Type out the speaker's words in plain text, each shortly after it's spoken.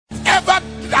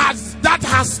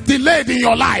has delayed in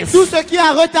your life, tout ce qui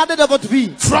a retardé dans votre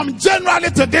vie, from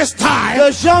January to this time,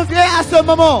 de janvier à ce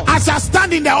moment, as I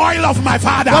stand in the oil of my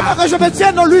Father, pendant que je me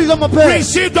tiens dans l'huile de mon Père,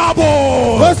 receive double,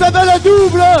 recevez le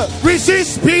double, receive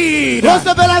speed.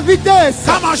 recevez la vitesse.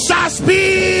 Come on, shout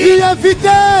speed, Il y a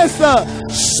vitesse,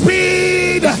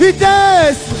 speed.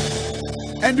 vitesse.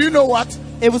 And you know what?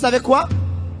 Et vous savez quoi?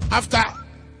 After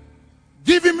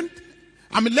giving,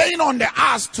 I'm laying on the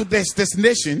ass to this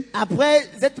destination. Après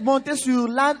être monté sur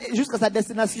l'âne jusqu'à sa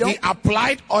destination, He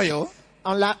applied oil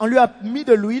on lui a mis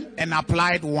de l'huile and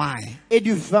applied wine. et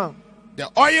du vin. The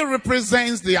oil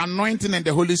represents the anointing and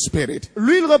the Holy Spirit.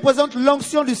 L'huile représente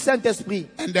l'onction du Saint-Esprit.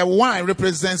 And the wine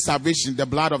represents salvation, the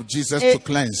blood of Jesus Et to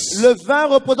cleanse. le vin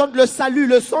représente le salut,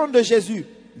 le sang de Jésus.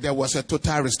 There was a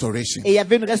total restoration. Et il y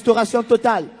avait une restauration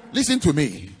totale. Listen to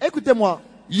me. Écoutez-moi.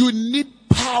 You need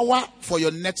power for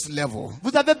your next level.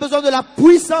 Vous avez besoin de la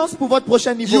puissance pour votre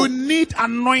prochain niveau. You need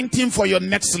anointing for your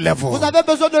next level. Vous avez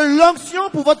besoin de l'onction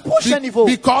pour votre prochain niveau.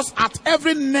 Because at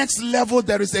every next level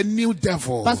there is a new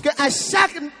devil. Parce qu'à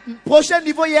chaque prochain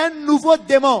niveau, il y a un nouveau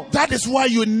démon. That is why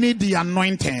you need the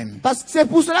anointing. Parce que c'est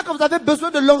pour cela que vous avez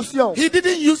besoin de l'onction. He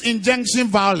didn't use injection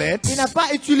violets. Il n'a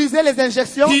pas utilisé les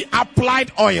injections, He applied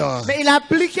oil. mais il a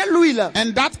appliqué l'huile.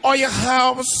 And that oil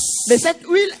helps Mais cette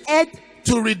huile aide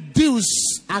to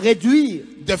reduce à réduire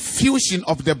the fusion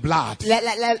of the blood.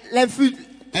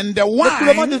 And the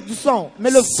l'écoulement wine du sang. Mais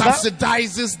le vin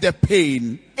subsidizes the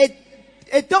pain.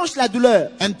 étanche la douleur.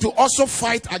 And to also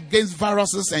fight against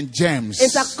viruses and germs. Et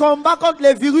ça combat contre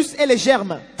les virus et les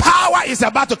germes. Power is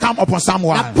about to come upon La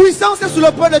someone. puissance est sur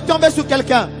le point de tomber sur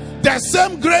quelqu'un. The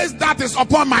same grace that is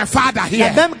upon my Father La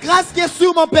here, même grâce qui est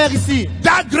sur mon Père ici.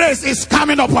 that grace is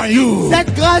coming upon you.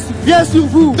 Cette grâce vient sur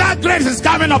vous. That grace is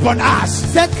coming upon us.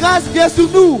 Cette grâce vient sur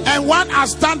nous. And one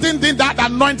outstanding thing that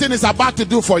anointing is about to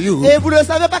do for you, Et vous ne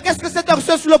savez pas qu'est-ce que cette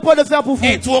onction sur le point de faire pour vous.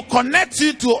 it will connect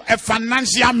you to a financial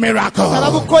Ça va miracle.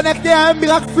 vous connecter à un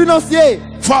miracle financier.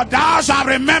 For thou shalt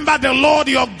remember the Lord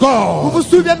your Vous God. vous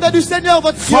souviendrez du Seigneur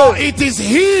votre For Dieu. it is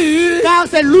He Car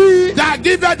c'est lui that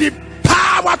giveth the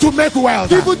power to make wealth.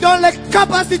 qui vous donne les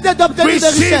capacités d'obtenir des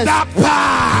Receive richesses. that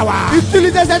power.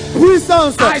 Utilisez cette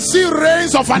puissance. I see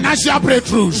rains of financial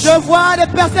breakthroughs. Je vois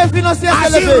des percées financières I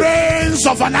see s'élever. rains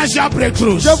of financial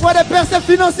breakthroughs. Je vois des percées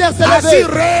financières I see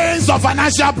s'élever. rains of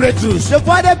financial breakthroughs. Je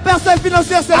vois des percées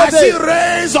financières I see s'élever.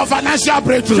 rains of financial Je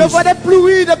breakthroughs. vois des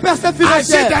pluies de percées I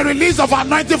see financières. the release of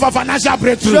anointing for financial Je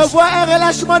breakthroughs. vois un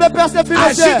relâchement de percées I see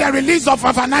financières. the release of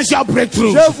a financial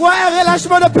breakthrough. Je vois un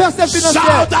relâchement de percées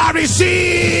financières. Shout, I receive.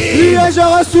 Priez, je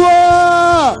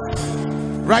reçois.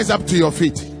 Rise up to your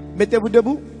feet. Mettez-vous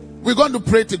debout. We're going to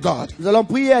pray to God. Nous allons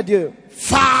prier à Dieu.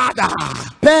 Father,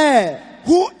 Père,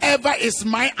 whoever is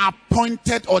my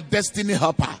appointed or destiny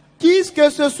helper, qui que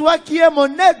ce soit qui est mon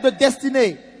aide de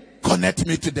destinée, connect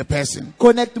me to the person.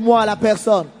 connecte-moi à la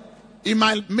personne. In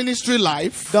my ministry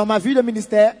life, Dans ma vie de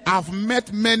ministère, I've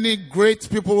met many great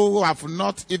people who have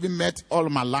not even met all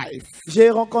my life. j'ai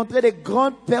rencontré des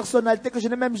grandes personnalités que je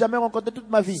n'ai même jamais rencontrées toute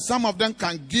ma vie. Some of them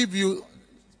can give you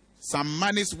some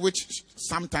monies which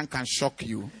sometimes can shock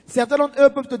you. Certains d'entre eux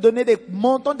peuvent te donner des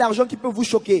montants d'argent qui peuvent vous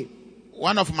choquer.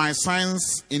 One of my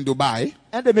sons in Dubai,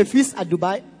 Un de mes fils à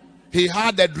Dubaï, he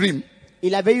had a dream.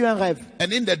 il avait eu un rêve.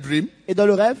 And in the dream, Et dans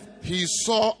le rêve, he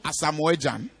saw a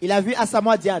Samoejan il a vu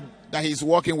Asamoah Gyan, that he's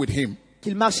working with him.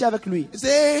 qu'il marchait avec lui. He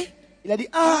said, Il a dit,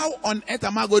 ah, how on earth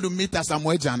am I going to meet a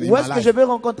Samoejan in où my est-ce que life? je vais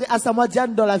rencontrer Asamoah Gyan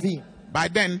dans la vie? By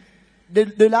then,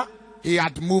 De là, he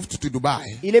had moved to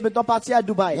Dubai. il est maintenant parti à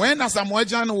Dubaï. When a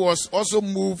Samoejan was also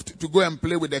moved to go and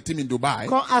play with the team in Dubai,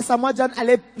 Quand Asamoah Gyan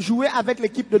allait jouer avec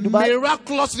l'équipe de Dubaï,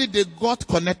 miraculously they got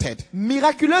connected.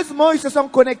 miraculeusement, ils se sont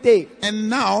connectés. And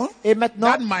now, Et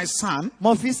maintenant, that my son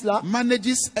mon fils là,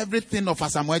 manages everything of a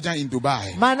Samoejan in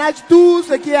Dubai. manage tout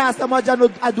ce qui est Asamoah Gyan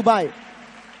à Dubaï.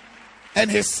 And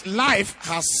his life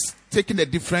has taken a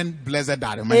different blessed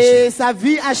dimension. Et sa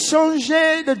vie a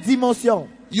changé de dimension.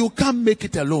 You can't make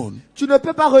it alone. Tu ne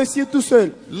peux pas réussir tout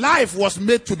seul. Life was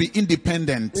made to be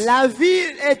independent. La vie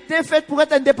était faite pour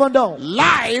être indépendant.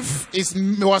 Life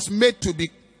was made to be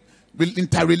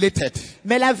interrelated.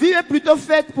 Mais la vie est plutôt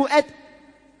faite pour être,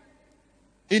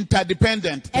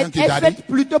 Interdependent. Thank you, est Daddy. faite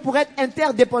plutôt pour être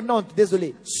interdépendante.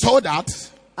 Désolé. So that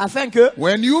Afin que,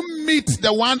 when you meet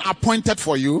the one appointed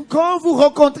for you, quand vous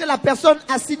rencontrez la personne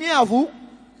assignée à vous,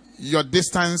 your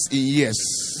distance in years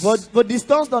vos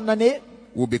distances dans l'année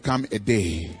will become a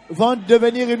day. vont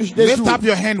devenir des Lift jours. up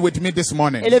your hand with me this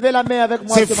morning. Élevez la main avec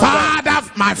moi Say, ce matin.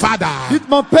 Father, my Father, Dites,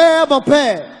 mon Père,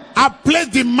 I place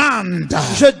demand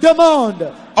je demande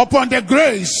upon the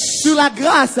grace sur la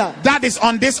grâce that is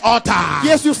on this altar, qui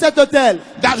est sur cet autel,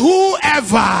 that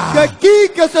whoever que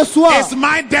qui que ce soit is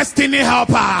my destiny qui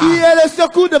helper, est le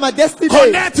secours de ma destinée,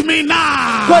 connect me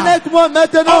now. connecte-moi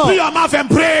maintenant. Open your mouth and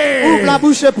Ouvre pray. la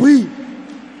bouche et prie.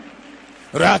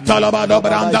 Connect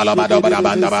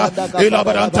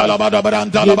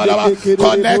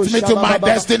me to my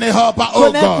destiny helper,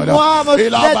 oh God. Connect me to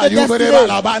my destiny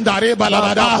helper. Connect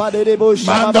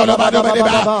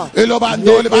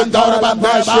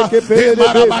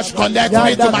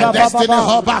me to my destiny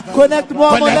helper. Connect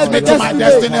me to my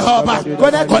destiny helper.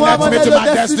 Connect me to my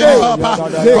destiny helper.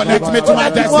 Connect me to my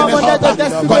destiny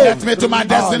helper. Connect me to my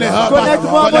destiny helper.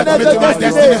 Whoever connect me to my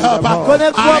destiny helper.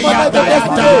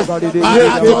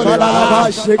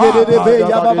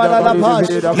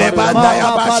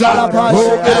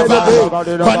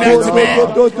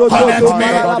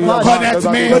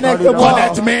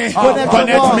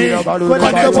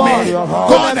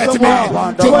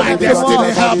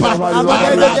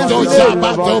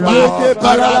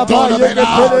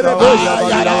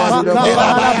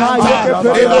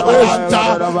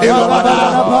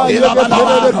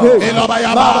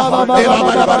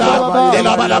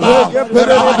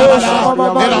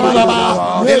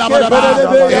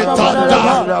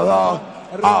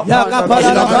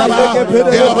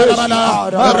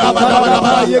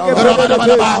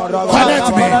 Connect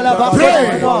me.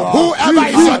 Pray. Whoever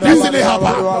is your destiny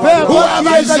helper,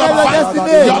 whoever is your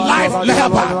life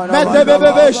helper,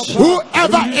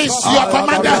 whoever is your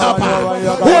commander helper,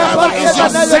 whoever is your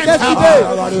sent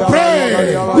helper,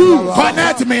 pray.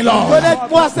 Connect me, Lord.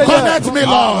 Connect me,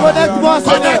 Lord.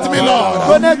 Connect me, Lord.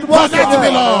 Connect me,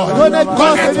 Lord. Connect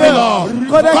me, Lord.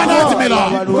 Connect me,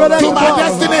 Lord. To my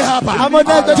destiny helper. To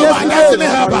my destiny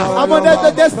helper. I'm on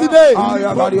the destiny.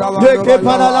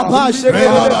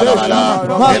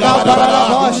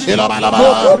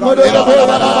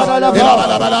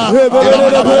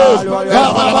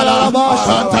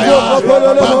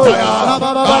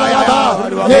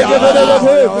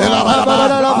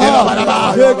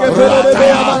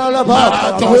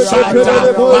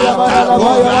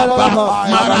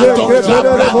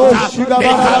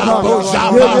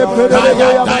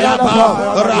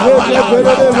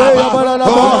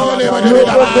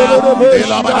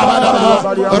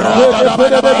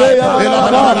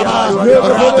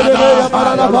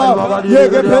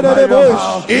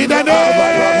 In the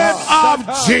name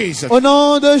of Jesus. Au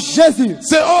nom de Jésus.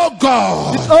 Say, oh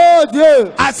God, oh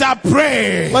Dieu, as I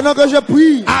pray, pendant que je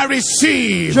prie, I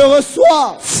receive je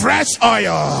reçois fresh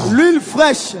oil, l'huile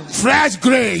fraîche, fresh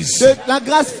grace, de la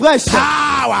grâce fraîche,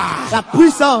 power, la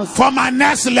puissance for my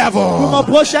next pour level. mon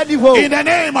prochain niveau. In the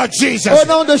name of Jesus. Au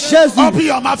nom de Jésus. Open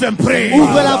your mouth and pray.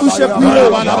 Ouvre la bouche et prie.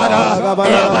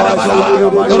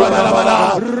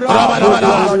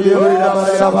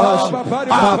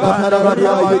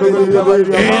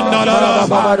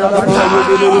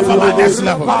 Power for my next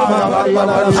level.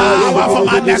 Power for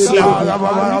my next level.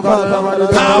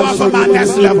 Power for my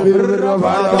next level.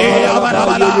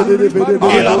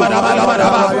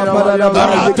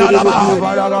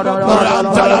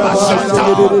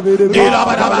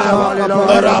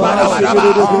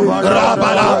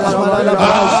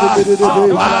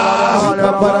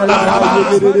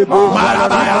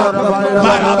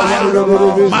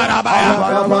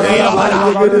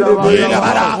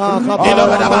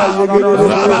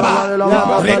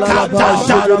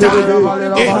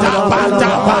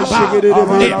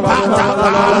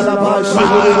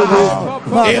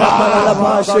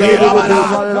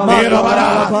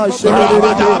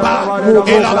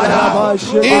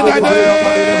 In the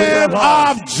name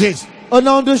of Jesus. Au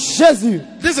nom de Jésus.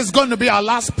 This is going to be our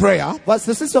last prayer.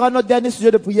 Ceci sera notre dernier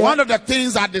sujet de prière. One of the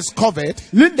things I discovered,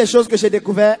 l'une des choses que j'ai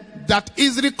découvert, that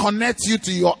easily connects you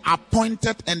to your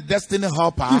appointed and destiny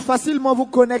helper, qui facilement vous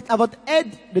connecte à votre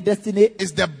aide de destinée,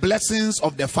 is the blessings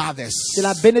of the fathers. C'est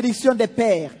la bénédiction des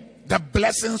pères. The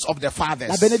blessings of the fathers.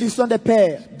 La bénédiction des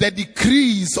pères. The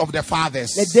decrees of the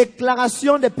fathers. Les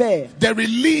déclarations des pères. The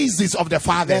releases of the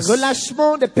fathers. Les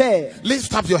relâchements des pères.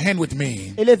 Lift up your hand with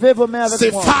me. Élevez vos mains avec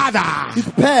Say, moi. Father,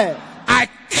 Dites, Père, I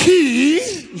key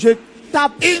je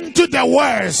tape into the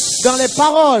words dans les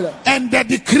paroles and the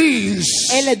decrees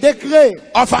et les décrets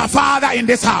of our Father in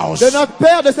this house. de notre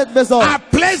Père de cette maison. I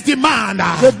place demand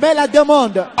Je mets la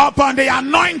demande upon the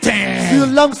anointing, sur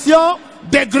l'onction,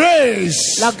 the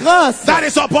grace la grâce that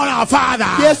is upon our qui Father,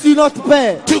 est sur notre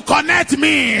Père, to connect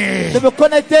me de me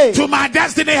connecter to my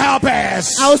destiny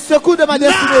helpers. au secours de ma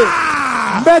destinée. Now,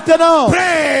 Maintenant,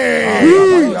 pray.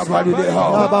 oui.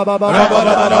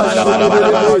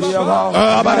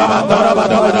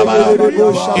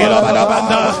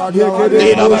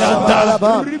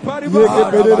 Yeke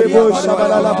perebo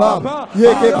shabalaba.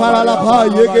 Yeke paralaba.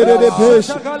 Yeke rebesh.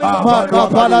 Maka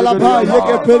paralaba.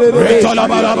 Yeke perebe.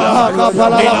 Maka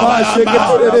paralaba. Sheke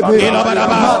perebe.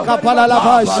 Maka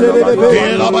paralaba. Sherebe.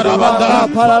 Maka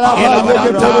paralaba. Yeke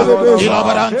perebe.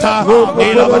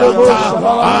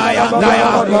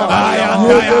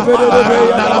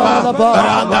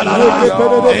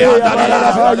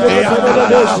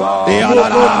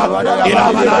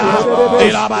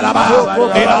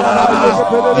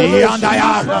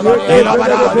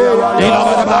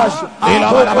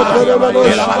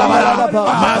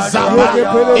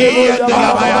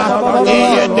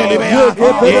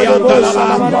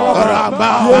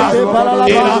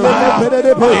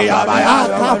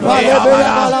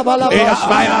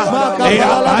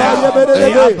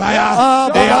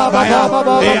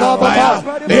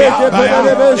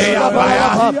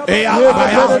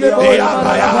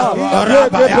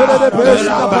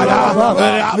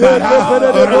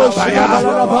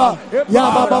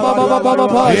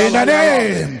 In the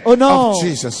name of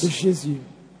Jesus.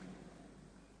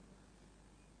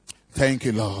 Thank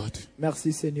you, Lord.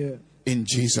 Merci, Seigneur. In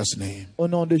Jesus' name. Au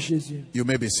nom de Jésus. You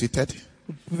may be seated.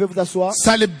 Vous pouvez vous asseoir.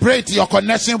 Celebrate your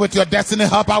connection with your destiny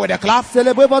helper with a clap.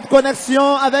 Célébrez votre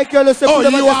connexion avec le secours de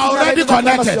votre you are already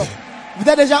connected. Vous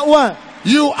êtes déjà où?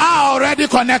 You are already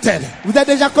connected. Vous êtes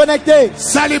déjà connecté.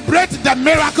 Celebrate the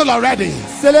miracle already.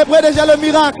 Célébrez déjà le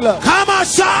miracle. Come on,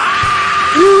 shout!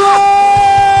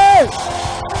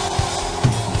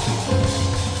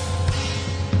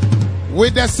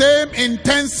 With the same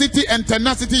intensity and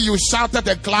tenacity you shouted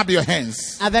and clapped your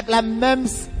hands. Avec la même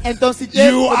intensité.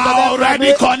 You are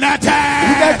already connected.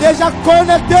 Vous êtes déjà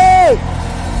connecté.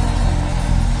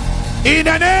 In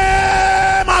the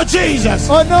name of Jesus.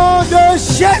 Au nom de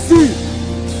Jésus.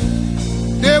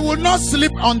 They will not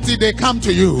sleep until they come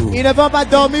to you. Ils ne vont pas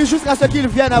dormir jusqu'à ce qu'ils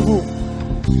viennent à vous.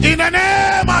 In the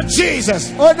name of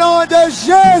Jesus. Au nom de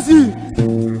Jésus.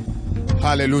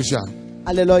 Hallelujah.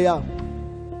 Alléluia.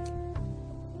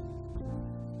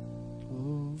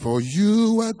 For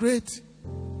you are great.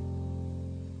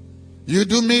 You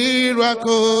do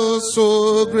miracles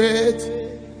so great.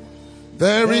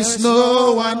 There is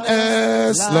no one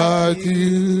else like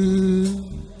you.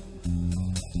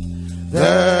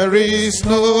 There is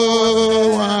no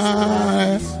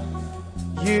one.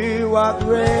 You are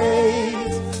great.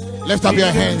 Lift up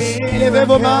your hands. Levez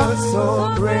vos mains.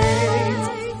 So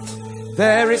great.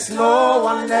 There is no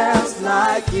one else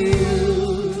like you.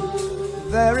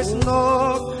 There is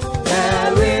no one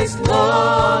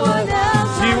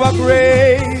else. You are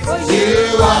great.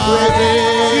 You are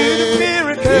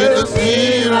great. You do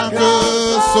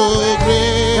miracles so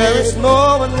great. There is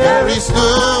no one There else. is no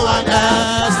one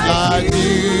else like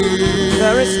you.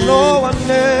 There is no one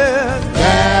else.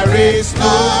 There is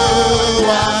no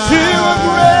one. You are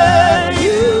great.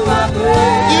 You are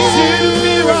great.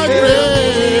 You are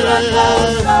great.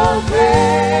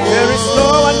 There is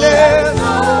no one else.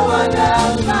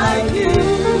 like you.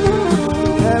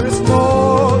 There is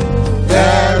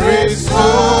no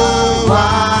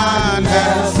one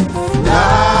else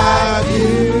like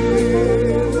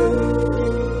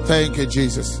you. Thank you,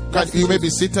 Jesus. You may be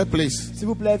seated, please. S'il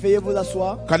vous plaît, veuillez vous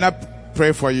asseoir. Can I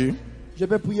pray for you? Je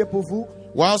vais prier pour vous.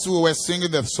 Whilst we were singing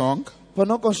the song,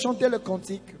 Pendant qu'on chantait le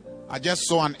cantique, I just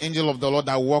saw an angel of the Lord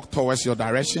that walked towards your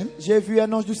direction. j'ai vu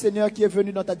un ange du Seigneur qui est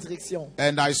venu dans ta direction.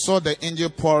 And I saw the angel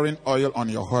pouring oil on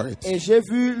your heart. Et j'ai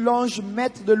vu l'ange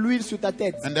mettre de l'huile sur ta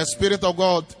tête. And the Spirit of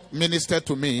God ministered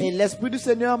to Et me l'Esprit du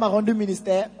Seigneur m'a rendu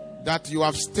ministère. that you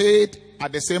have stayed at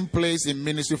the same place in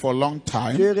ministry for a long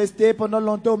time. J'ai resté pendant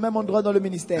longtemps au même endroit dans le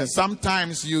ministère. And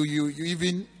sometimes you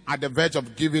even at the verge of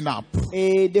giving up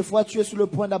Et des fois, tu es sur le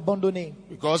point d'abandonner.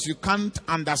 because you can't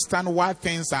understand why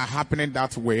things are happening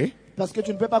that way. Parce que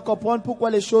tu ne peux pas comprendre pourquoi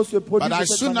les choses se produisent But de as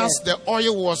cette soon manière. as the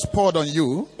oil was poured on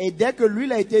you, Et dès que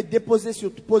l'huile a été déposée sur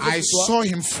I toi, saw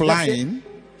him flying.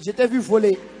 je t'ai vu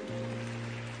voler.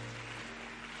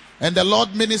 And the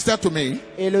Lord ministered to me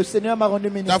Et le Seigneur m'a rendu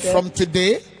that ministère. from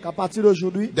today, Qu'à partir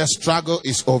d'aujourd'hui, the struggle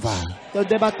is over. tes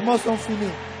débattements sont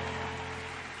finis.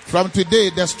 From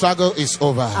today, the struggle is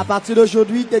over. À partir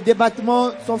d'aujourd'hui, tes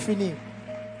débattements sont finis.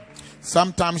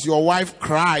 Sometimes your wife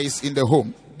cries in the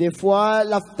home Des fois,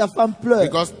 ta femme pleure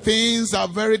because things are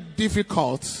very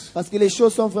difficult, parce que les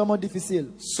choses sont vraiment difficiles.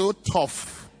 so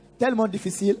tough. Tellement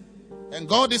difficiles. And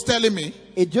God is telling me,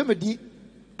 Et Dieu me dit,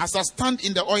 as I stand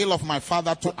in the oil of my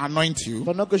Father to anoint you,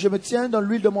 pendant que je me tiens dans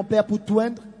l'huile de mon Père pour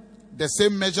t'oindre, the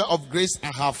same measure of grace I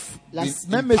have la been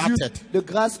même mesure imparted, de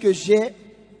grâce que j'ai,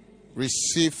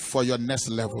 receive for your next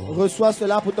level. reçois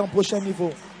cela pour ton prochain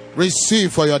niveau. Receive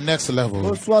for your next level.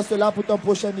 Reçois cela pour ton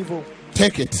prochain niveau.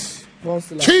 Take it. Prends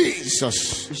cela.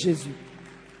 Jesus. Jésus.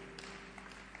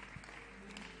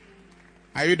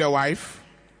 Are you the wife?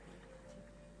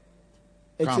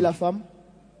 Es-tu la femme?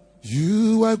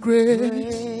 You are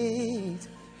great.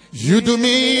 You do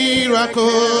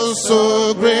miracles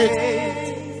so great.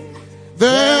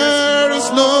 There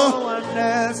is no one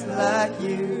else like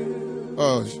you.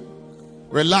 Oh,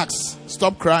 relax.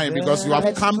 Stop crying because you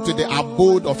have come to the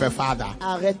abode of a father.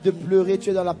 Arrête de pleurer, tu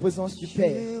es dans la présence du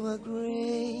Père.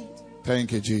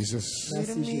 Thank you, Jesus.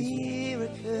 Merci Jésus.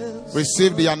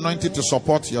 Receive the anointing to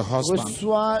support your husband.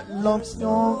 Reçois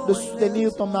l'onction de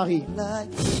soutenir ton mari.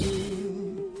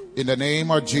 In the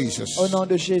name of Jesus. Au nom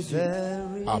de Jésus.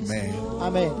 Amen.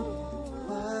 Amen.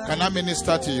 Can I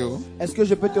minister to you? Est-ce que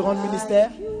je peux te rendre ministère?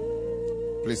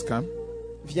 Please come.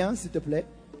 Viens, s'il te plaît.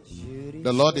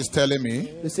 The Lord is telling me,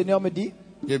 Le Seigneur me dit,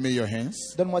 give me your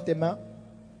hands. donne-moi tes mains.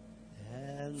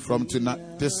 From tonight,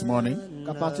 this morning,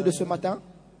 Qu'à partir de ce matin,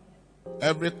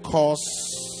 every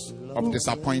cause of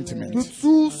disappointment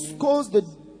toute cause de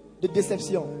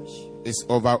déception is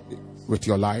over with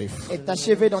your life. est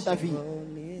achevée dans ta vie.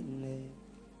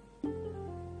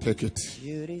 Take it.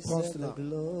 Prends cela.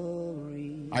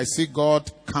 I see God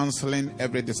canceling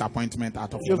every disappointment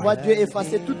out of Je your vois life. Dieu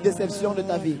effacer toute déception de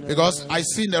ta vie. Because I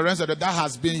see in the realms that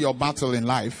has been your battle in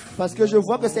life. Parce que je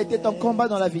vois que ça a été ton combat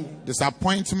dans la vie.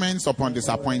 Disappointments upon La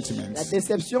disappointments.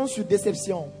 déception sur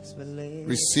déception.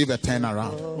 Receive a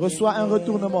turnaround. Reçois un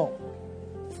retournement.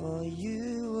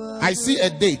 I see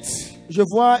a date Je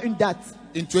vois une date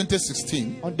in 2016.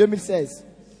 en 2016.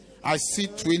 I see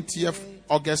 20th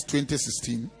August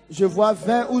 2016. Je vois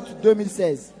 20 août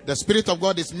 2016. The Spirit of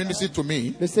God is ministering to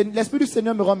me. L'Esprit du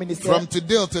Seigneur me rend ministère. From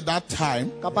today to that time,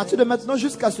 Qu'à partir de maintenant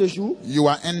jusqu'à ce jour, you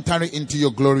are entering into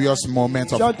your glorious moment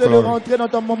tu es of en train de glory. rentrer dans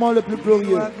ton moment le plus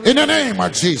glorieux. In the name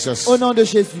of Jesus. Au nom de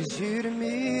Jésus.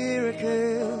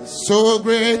 So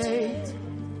great.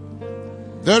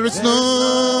 There is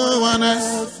no one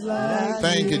else.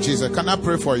 Thank you, Jesus. Can I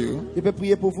pray for you? Je peux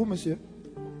prier pour vous, monsieur.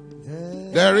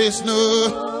 There is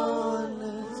no.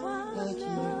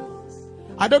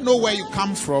 I don't know where you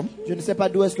come from, Je ne sais pas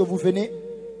d'où est-ce que vous venez,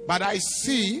 but I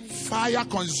see fire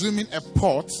consuming a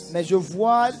pot mais je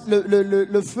vois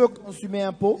le feu consumer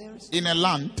un pot in a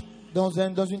land, dans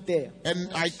une terre. and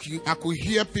I could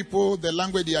hear people, the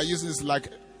language they are using is like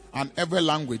an Ewe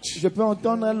language. Je peux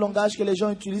entendre un langage que les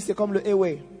gens utilisent, c'est comme le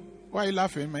Ewe. Why are you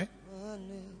laughing, man?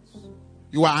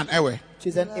 You are an Ewe. Tu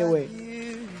es un Ewe.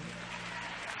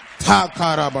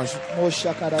 Takarabash.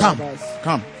 Moshakarabas.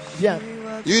 Come. Viens.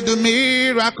 You do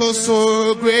miracles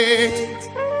so great.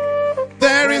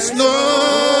 There is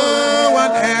no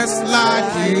one else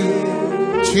like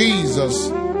you, Jesus.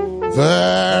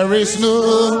 There is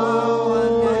no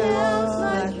one else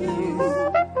like you.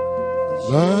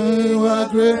 You are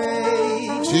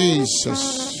great,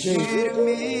 Jesus.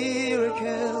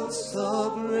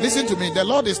 Listen to me. The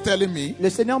Lord is telling me Le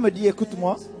Seigneur me dit,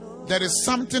 écoute-moi, there is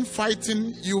something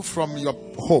fighting you from your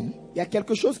home. il y a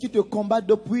quelque chose qui te combat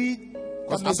depuis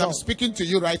ta Because as maison. I'm speaking to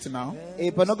you right now,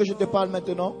 Et pendant que je te parle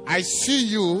maintenant, I see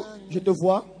you je te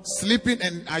vois sleeping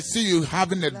and I see you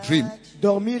having a dream.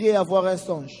 dormir et avoir un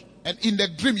songe. And in the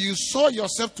dream, you saw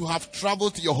yourself to have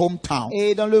traveled to your hometown.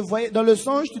 Et dans le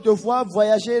songe, tu te vois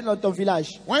voyager dans ton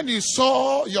village. When you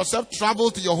saw yourself travel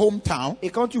to your hometown, Et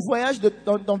quand tu voyages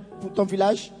dans ton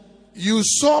village, you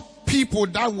saw people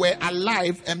that were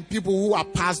alive and people who are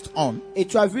passed on. et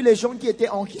tu as vu les gens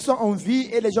qui sont en vie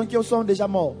et les gens qui sont déjà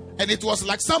morts. And it was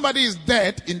like somebody is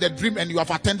dead in the dream and you have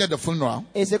attended the funeral.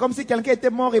 Et c'est comme si quelqu'un était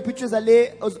mort et puis tu es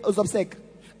allé aux obsèques.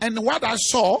 And what I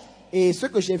saw Et ce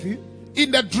que j'ai vu in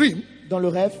the dream, dans le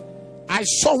rêve, I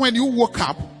saw when you woke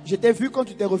up, je t'ai vu quand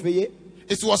tu t'es réveillé.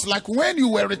 it was like when you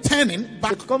were returning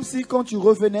back, C'est comme si quand tu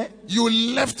revenais, you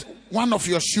left one of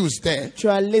your shoes there. tu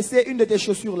as laissé une de tes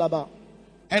chaussures là-bas.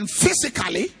 And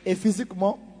physically, Et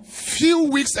physiquement, few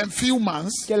weeks and few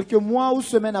months, quelques mois ou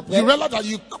semaines après, you realize that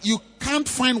you can't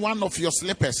find one of your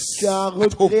slippers tu as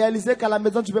at home. réalisé qu'à la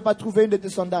maison, tu ne peux pas trouver une de tes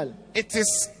sandales. It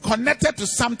is connected to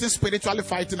something spiritually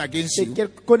fighting against C'est you.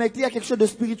 connecté à quelque chose de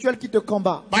spirituel qui te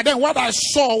combat. But then what I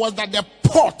saw was that the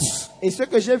pot, Et ce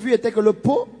que j'ai vu était que le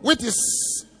pot, which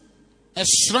is a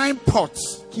shrine pot,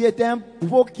 qui était un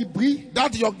pot qui brille, that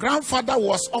your grandfather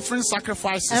was offering un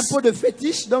sacrifices. pot de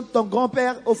fétiche dont ton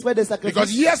grand-père offrait des Because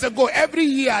sacrifices. years ago, every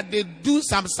year they do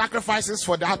some sacrifices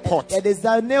for that pot. Il y a des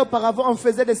années auparavant, on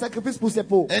faisait des sacrifices pour ces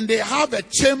pots. And they have a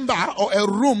chamber or a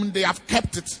room, they have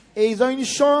kept it. Et ils ont une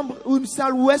chambre ou une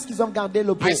salle où est-ce qu'ils ont gardé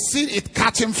le pot. I see it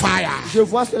catching fire. Je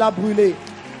vois cela brûler.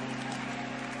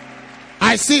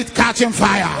 I see it catching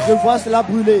fire. Je vois cela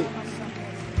brûler.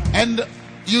 And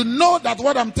you know that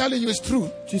what I'm telling you is true.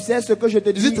 Tu sais ce que je te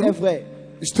Is dis it true? est vrai.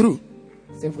 It's true.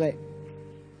 C'est vrai.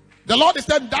 The Lord is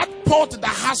saying that pot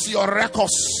that has your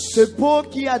records. Ce pot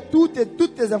qui a toutes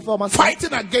tes informations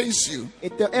fighting against you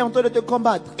est en train de te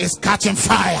combattre. is catching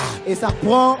fire. Et ça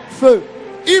prend feu.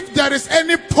 If there is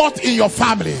any pot in your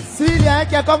family, S'il y a un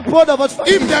quelconque pot dans votre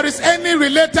famille, if there is any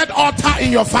related altar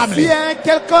in your s'il family, y a un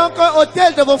quelconque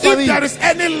hôtel de vos if familles, there is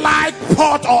any light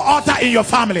pot or altar in your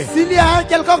family, s'il y a un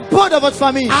quelconque pot dans votre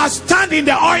famille, I stand in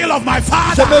the oil of my je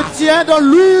Father. me tiens dans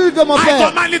l'huile de mon I Père.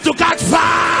 command it to catch Je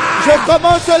fire.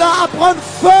 commence cela à prendre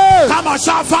feu. Come on,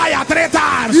 shout fire 3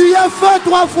 times. Il y a feu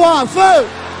 3 fois. Feu.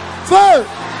 Feu.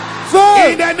 In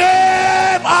Feu. the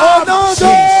name Au nom of de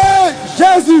Jesus.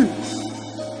 Jésus.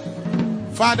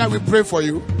 Father, we pray for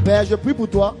you. Père, je prie pour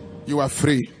toi. You are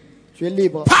free. Tu es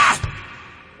libre. Pa!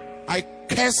 I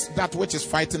curse that which is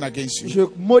fighting against you. Je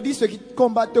maudis ceux qui te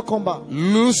combattent.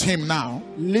 Lose him now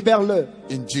Libère-le.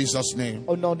 in Jesus' name.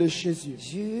 Au nom de Jésus.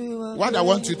 What I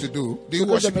want you to do you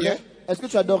worship here? Est-ce que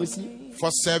tu adores ici?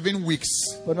 For 7 weeks,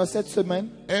 Pendant 7 semaines,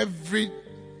 every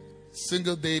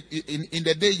single day in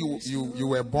the day you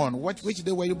were born. Which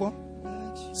day were you born?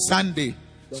 Sunday.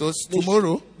 So it's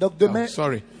tomorrow. Donc demain,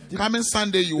 Sorry. Coming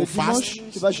Sunday you will fast.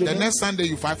 dimanche, tu vas The jeûner. next Sunday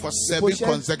you fight for 7 Prochain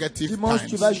consecutive dimanche,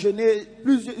 tu vas times. jeûner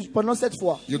pendant 7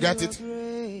 fois. You get it?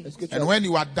 Est-ce que tu And as... when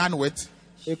you are done with,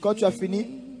 Et quand tu as fini,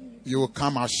 you will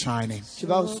come out shining. tu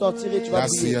vas sortir et tu vas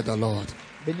That's briller. here the Lord.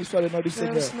 Béni soit le nom du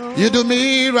Seigneur. You do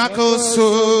miracles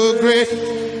so great.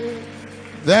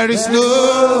 There is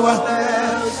no one.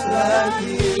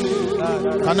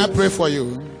 Can I pray for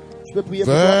you? Je peux prier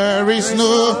pour toi. There is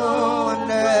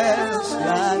no.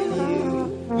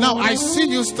 Now I see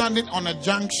you standing on a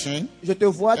junction, Je te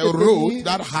vois te a road tenir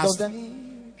that has dans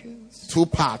 2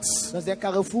 parts, un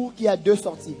carrefour qui a 2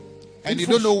 sorties. and you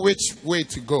don't know which way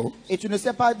to go. Et tu ne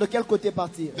sais pas de quel côté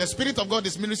partir. The Spirit of God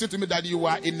is ministering to me that you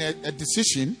are in a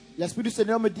decision, L'Esprit du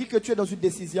Seigneur me dit que tu es dans une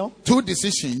décision, 2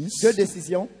 decisions. 2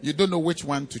 décisions. You don't know which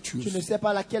one to Tu ne choose. sais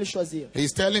pas laquelle choisir.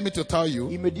 He's telling me to tell you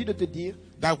Il me dit de te dire,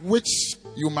 that which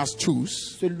you must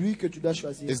choose celui que tu dois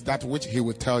choisir, is that which He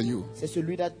will tell you. c'est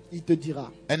celui-là qu'il te dira.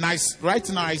 And right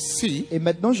now I see Et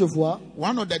maintenant je vois,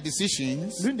 one of the decisions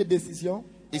l'une des décisions,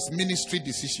 is ministry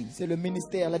decision. c'est le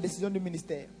ministère, la décision du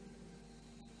ministère.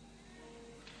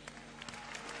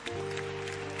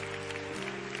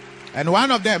 And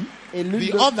one of them, Et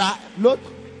the other, l'autre,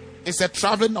 is a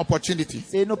traveling opportunity.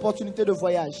 c'est une opportunité de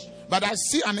voyage. But I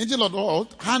see an angel of the Lord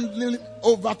handing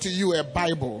over to you a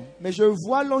Bible. Mais je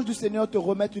vois l'ange du Seigneur te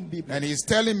remettre une Bible. And he's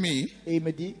telling me Et il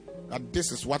me dit that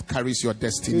this is what carries your que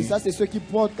destiny. ça c'est ce qui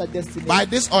porte ta destinée. By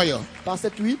this oil, Par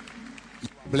cette huile,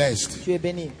 blessed. tu es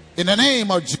béni. In the name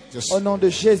of Jesus. Au nom de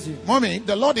Jésus. Mommy,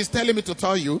 the Lord is telling me to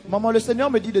tell you Maman, le Seigneur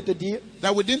me dit de te dire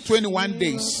that within 21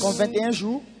 days, qu'en 21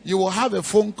 jours, you will have a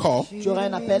phone call, tu auras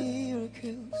un appel.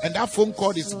 and that phone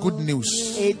call is good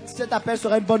news. Et cet appel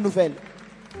sera une bonne nouvelle.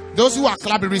 Those who are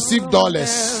clapping receive dollars.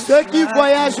 Ceux qui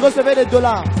voyagent, recevez des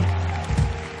dollars.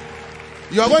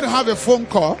 You are going to have a phone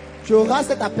call Tu auras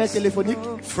cet appel téléphonique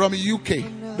from UK.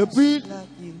 depuis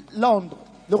Londres,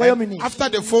 le Royaume-Uni. After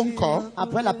the phone call,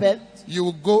 Après l'appel, you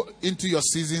will go into your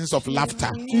seasons of laughter.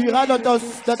 tu iras dans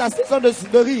ta saison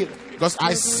de rire. Because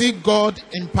I see God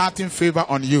imparting favor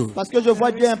on you. Parce que je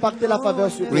vois Dieu impacter la faveur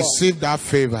sur toi. Receive that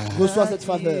favor. Reçois cette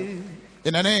faveur.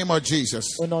 In the name of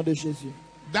Jesus. Au nom de Jésus.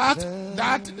 That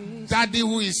daddy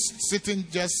who is sitting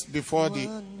just before the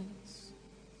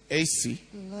AC,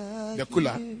 the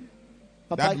cooler,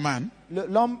 Papa, that man,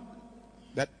 l'homme,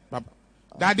 that papa,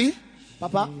 daddy,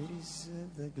 papa,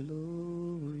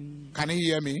 can he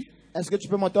hear me? est-ce que tu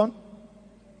peux m'entendre?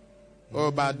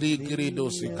 Oh, Badi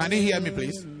Kiridosi. Can you hear me,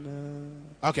 please?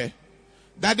 Okay.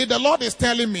 Daddy, the Lord is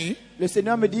telling me Le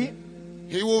Seigneur me dit,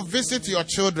 He will visit your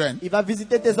children il va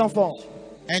visiter tes enfants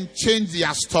and change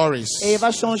their stories. et il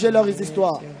va changer leurs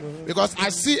histoires. Because I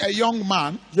see a young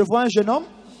man Je vois un jeune homme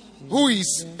who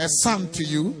is a son to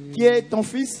you, qui est ton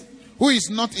fils, who is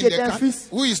not Qui in est un fils.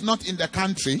 who is not in the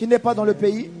country. qui n'est pas dans le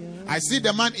pays. I see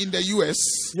the man in the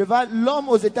US, Je vois l'homme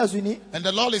aux États-Unis and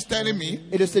the Lord is telling me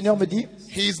et le Seigneur me dit,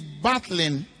 he is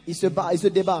battling il se bat, il se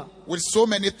débat with so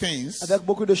many things. avec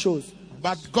beaucoup de choses.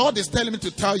 But God is telling me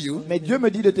to tell you Mais Dieu me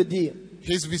dit de te dire,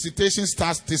 his visitation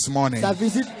starts this morning. ta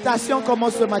visitation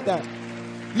commence ce matin.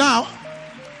 Now,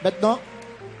 Maintenant,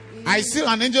 I see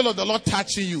an angel of the Lord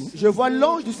touching you. je vois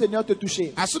l'ange du Seigneur te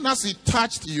toucher. As soon as he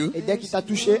touched you, Et dès qu'il t'a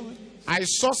touché, I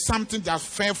saw something that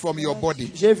fell from your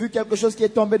body. j'ai vu quelque chose qui est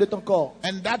tombé de ton corps.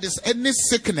 And that is any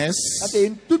Ça, sickness c'est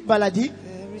une toute maladie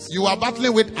you are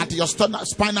battling with at your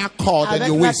spinal cord and avec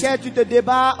your waist. laquelle tu te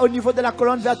débats au niveau de la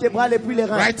colonne vertébrale et puis les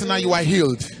reins. Right now you are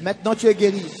healed. Maintenant tu es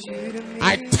guéri.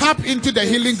 I tap into the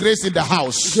healing grace in the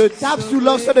house. Je tape sur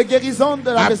l'onction de guérison de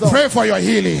la I maison. pray for your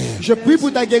healing. Je prie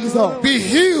pour ta guérison. Be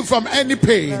healed from any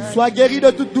pain. Sois guéri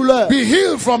de toute douleur. Be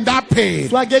healed from that pain.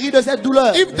 Sois guéri de cette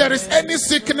douleur. If there is any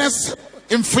sickness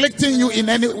inflicting you in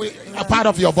any a part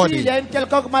of your Il body, y a une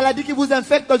quelconque maladie qui vous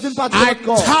infecte dans une partie de I votre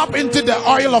corps. tap into the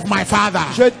oil of my Father.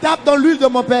 Je tape dans l'huile de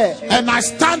mon Père. And I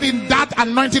stand in that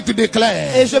anointing to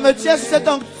declare Et je me tiens sur cette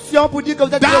onction pour dire que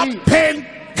vous êtes guéri. that pain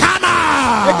come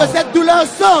Et que out cette douleur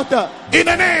sorte. in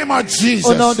the name of Jesus.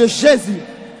 Au nom de Jésus.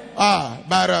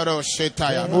 Bararo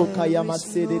Shetaya.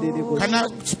 Can I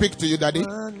speak to you, Daddy?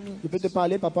 Je peux te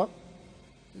parler, papa?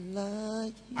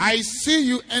 I see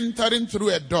you entering through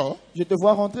a door, Je te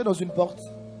vois rentrer dans une porte.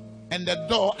 and the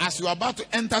door, as you are about to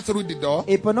enter through the door,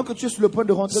 Et pendant que tu es sur le point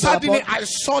de rentrer dans la suddenly porte, I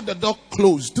saw the door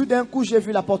closed. tout d'un coup, j'ai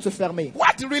vu la porte se fermer.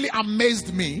 What really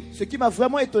amazed me, Ce qui m'a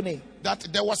vraiment étonné, that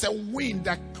there was a wind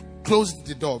that closed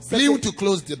the door, blew to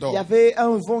close the il y door. avait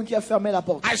un vent qui a fermé la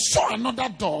porte. I saw another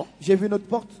door J'ai vu une autre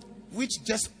porte which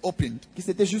just opened, qui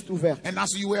s'était juste ouverte. and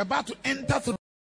as you were about to enter through